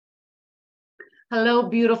Hello,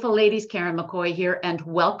 beautiful ladies. Karen McCoy here, and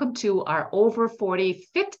welcome to our Over 40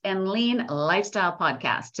 Fit and Lean Lifestyle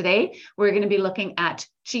Podcast. Today, we're going to be looking at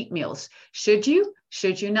cheat meals. Should you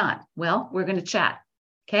not? Well, we're going to chat.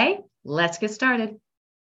 Okay, let's get started.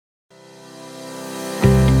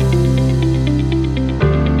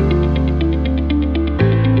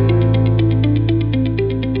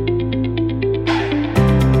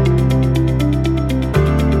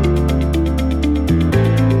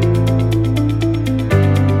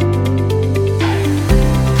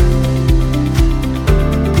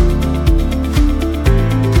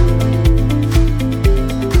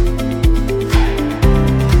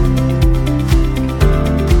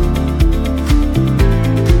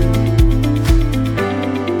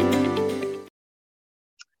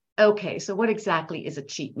 Okay, so what exactly is a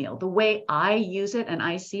cheat meal? The way I use it and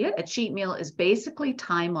I see it, a cheat meal is basically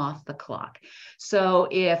time off the clock. So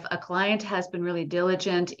if a client has been really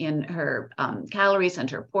diligent in her calories and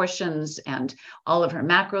her portions and all of her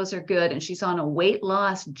macros are good and she's on a weight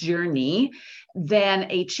loss journey, then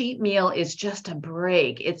a cheat meal is just a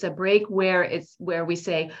break. It's a break where we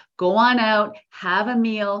say, go on out, have a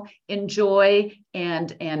meal, enjoy,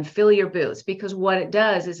 and fill your boots, because what it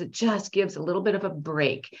does is it just gives a little bit of a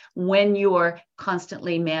break when you're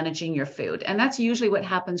constantly managing your food. And that's usually what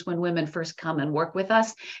happens when women first come and work with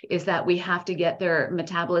us, is that we have to get their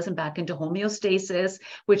metabolism back into homeostasis,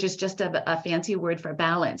 which is just a fancy word for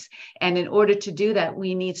balance. And in order to do that,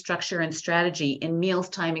 we need structure and strategy in meals,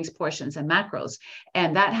 timings, portions, and macros.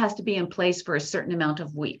 And that has to be in place for a certain amount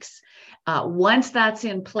of weeks. Once that's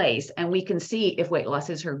in place and we can see if weight loss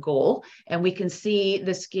is her goal, and we can see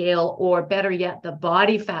the scale, or better yet, the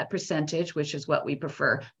body fat percentage, which is what we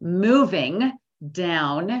prefer, moving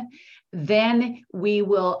down, then we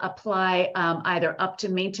will apply either up to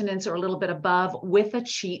maintenance or a little bit above with a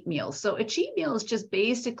cheat meal. So a cheat meal is just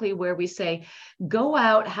basically where we say, go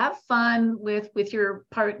out, have fun with your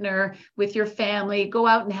partner, with your family, go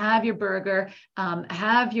out and have your burger,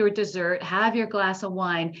 have your dessert, have your glass of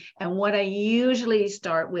wine. And what I usually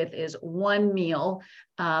start with is one meal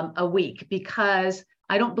a week, because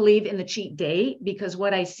I don't believe in the cheat day, because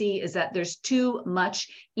what I see is that there's too much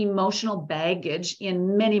emotional baggage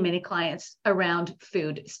in many, many clients around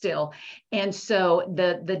food still. And so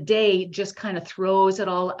the day just kind of throws it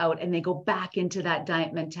all out and they go back into that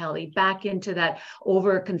diet mentality, back into that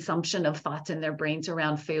overconsumption of thoughts in their brains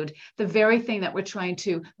around food, the very thing that we're trying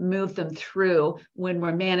to move them through when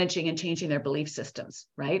we're managing and changing their belief systems,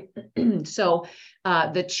 right? So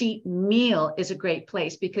the cheat meal is a great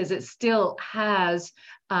place because it still has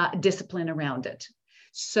discipline around it.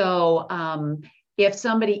 So if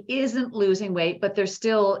somebody isn't losing weight, but they're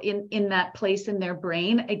still in that place in their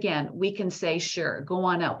brain, again, we can say, sure, go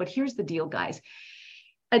on out. But here's the deal, guys.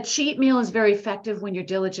 A cheat meal is very effective when you're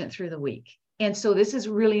diligent through the week. And so this is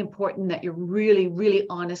really important that you're really, really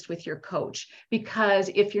honest with your coach,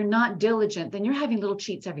 because if you're not diligent, then you're having little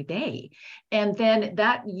cheats every day. And then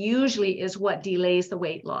that usually is what delays the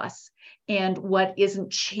weight loss and what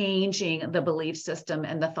isn't changing the belief system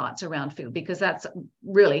and the thoughts around food, because that's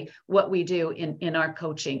really what we do in our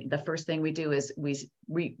coaching. The first thing we do is we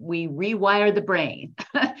rewire the brain.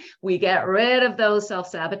 We get rid of those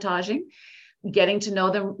self-sabotaging, getting to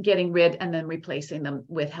know them, getting rid, and then replacing them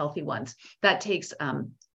with healthy ones. That takes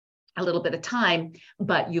a little bit of time,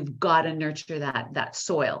 but you've got to nurture that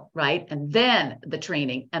soil, right? And then the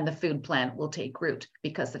training and the food plan will take root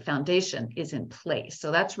because the foundation is in place.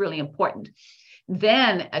 So that's really important.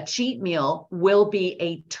 Then a cheat meal will be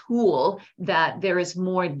a tool that there is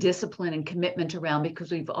more discipline and commitment around,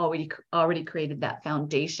 because we've already created that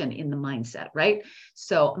foundation in the mindset, right?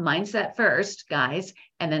 So mindset first, guys,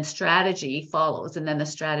 and then strategy follows, and then the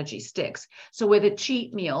strategy sticks. So with a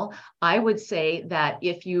cheat meal, I would say that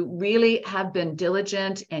if you really have been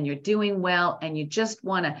diligent and you're doing well and you just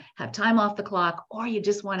want to have time off the clock, or you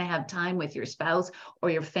just want to have time with your spouse or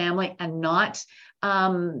your family and not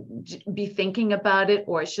be thinking about it,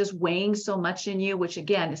 or it's just weighing so much in you, which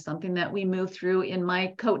again is something that we move through in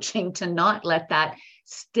my coaching, to not let that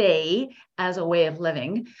stay as a way of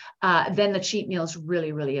living, then the cheat meal is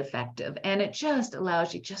really, really effective. And it just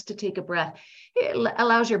allows you just to take a breath. It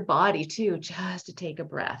allows your body too, just to take a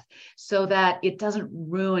breath, so that it doesn't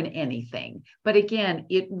ruin anything. But again,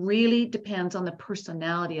 it really depends on the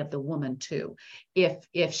personality of the woman too. If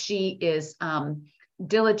she is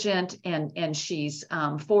diligent and she's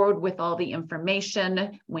forward with all the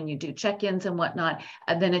information when you do check-ins and whatnot,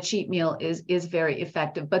 then a cheat meal is very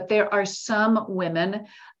effective. But there are some women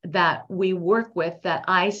that we work with that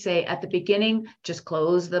I say at the beginning, just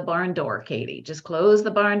close the barn door, Katie, just close the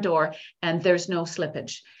barn door, and there's no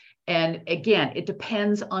slippage. And again, it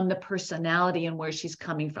depends on the personality and where she's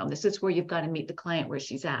coming from. This is where you've got to meet the client where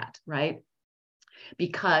she's at, right?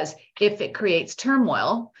 Because if it creates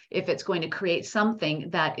turmoil, if it's going to create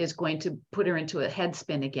something that is going to put her into a head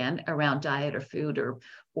spin again around diet or food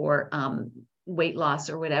or weight loss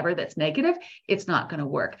or whatever that's negative, it's not going to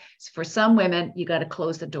work. So for some women, you got to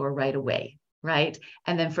close the door right away. Right.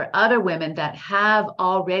 And then for other women that have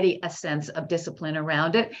already a sense of discipline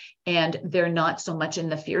around it and they're not so much in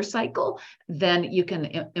the fear cycle, then you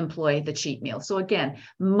can employ the cheat meal. So again,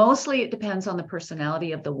 mostly it depends on the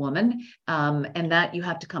personality of the woman, and that you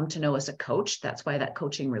have to come to know as a coach. That's why that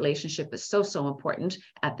coaching relationship is so, so important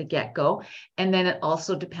at the get-go. And then it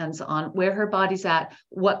also depends on where her body's at,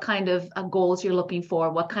 what kind of goals you're looking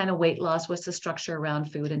for, what kind of weight loss, what's the structure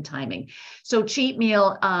around food and timing. So cheat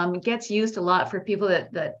meal gets used a lot for people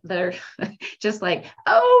that are just like,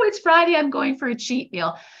 oh, it's Friday, I'm going for a cheat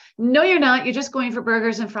meal. No, you're not. You're just going for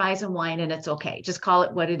burgers and fries and wine, and it's okay. Just call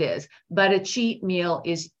it what it is. But a cheat meal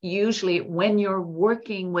is usually when you're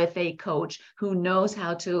working with a coach who knows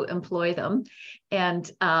how to employ them,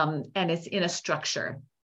 and it's in a structure.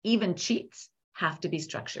 Even cheats have to be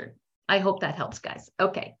structured. I hope that helps, guys.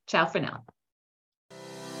 Okay, ciao for now.